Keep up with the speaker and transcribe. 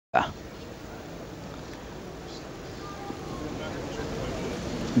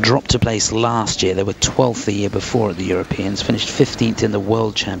Dropped to place last year. They were 12th the year before at the Europeans, finished 15th in the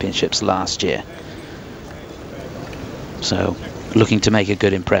World Championships last year. So looking to make a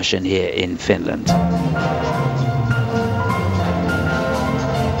good impression here in Finland.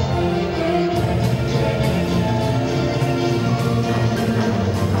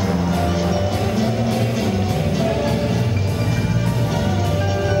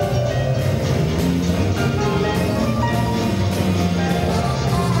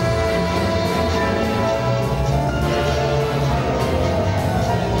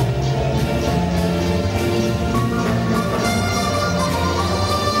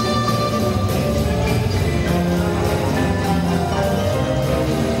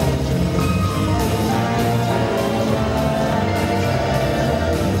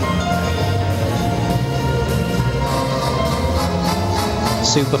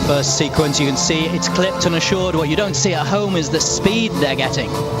 Super first sequence, you can see it's clipped and assured. What you don't see at home is the speed they're getting.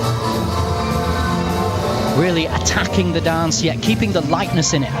 Really attacking the dance, yet keeping the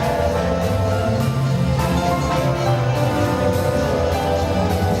lightness in it.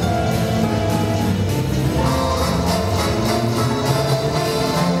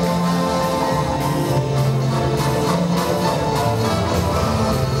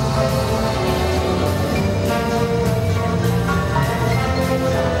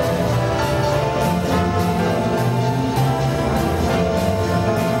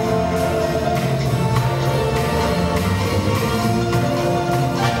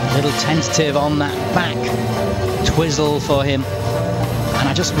 Little tentative on that back twizzle for him, and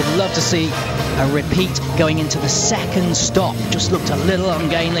I just would love to see a repeat going into the second stop. Just looked a little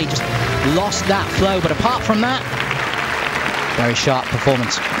ungainly, just lost that flow, but apart from that, very sharp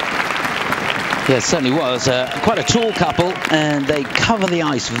performance. Yeah, it certainly was. Quite a tall couple, and they cover the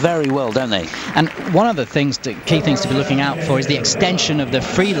ice very well, don't they? And one of the key things to be looking out for is the extension of the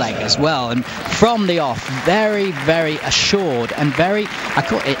free leg as well. And from the off, very, very assured and very,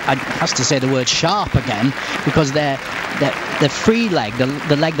 I have to say the word sharp again, because the free leg,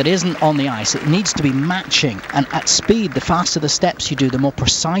 the leg that isn't on the ice, it needs to be matching. And at speed, the faster the steps you do, the more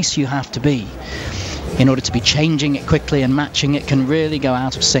precise you have to be in order to be changing it quickly, and matching it can really go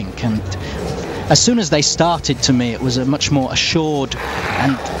out of sync. And as soon as they started, to me, it was a much more assured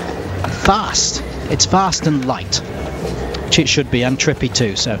and fast. It's fast and light, which it should be, and trippy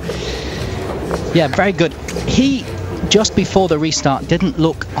too. So, yeah, very good. He, just before the restart, didn't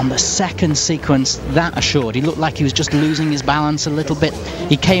look on the second sequence that assured. He looked like he was just losing his balance a little bit.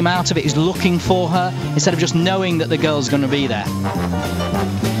 He came out of it, he was looking for her, instead of just knowing that the girl's going to be there.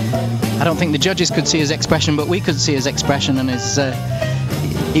 I don't think the judges could see his expression, but we could see his expression, and his...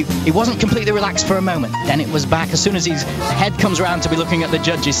 He wasn't completely relaxed for a moment. Then it was back. As soon as his head comes around to be looking at the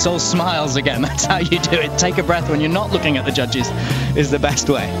judges, Sol smiles again. That's how you do it. Take a breath when you're not looking at the judges is the best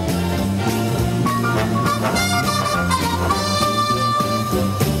way.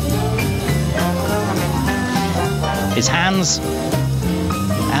 His hands,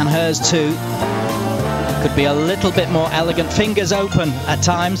 and hers too, could be a little bit more elegant. Fingers open at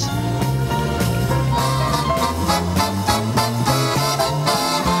times.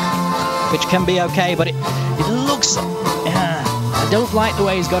 Which can be okay, but it looks... I don't like the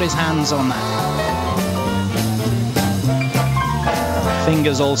way he's got his hands on that.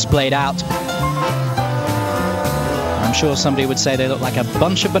 Fingers all splayed out. I'm sure somebody would say they look like a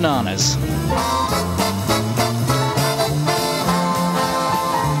bunch of bananas.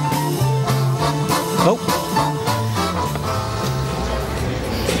 Oh.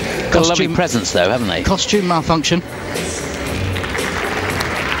 Got a lovely presence though, haven't they? Costume malfunction.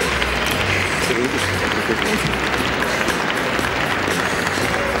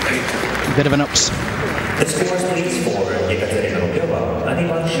 A bit of an ups. The scores please for Rubleva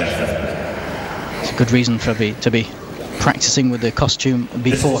and Shefer. It's a good reason for to be practicing with the costume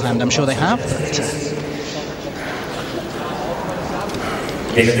beforehand. I'm sure they have.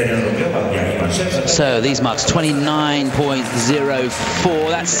 So these marks 29.04.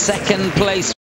 That's second place.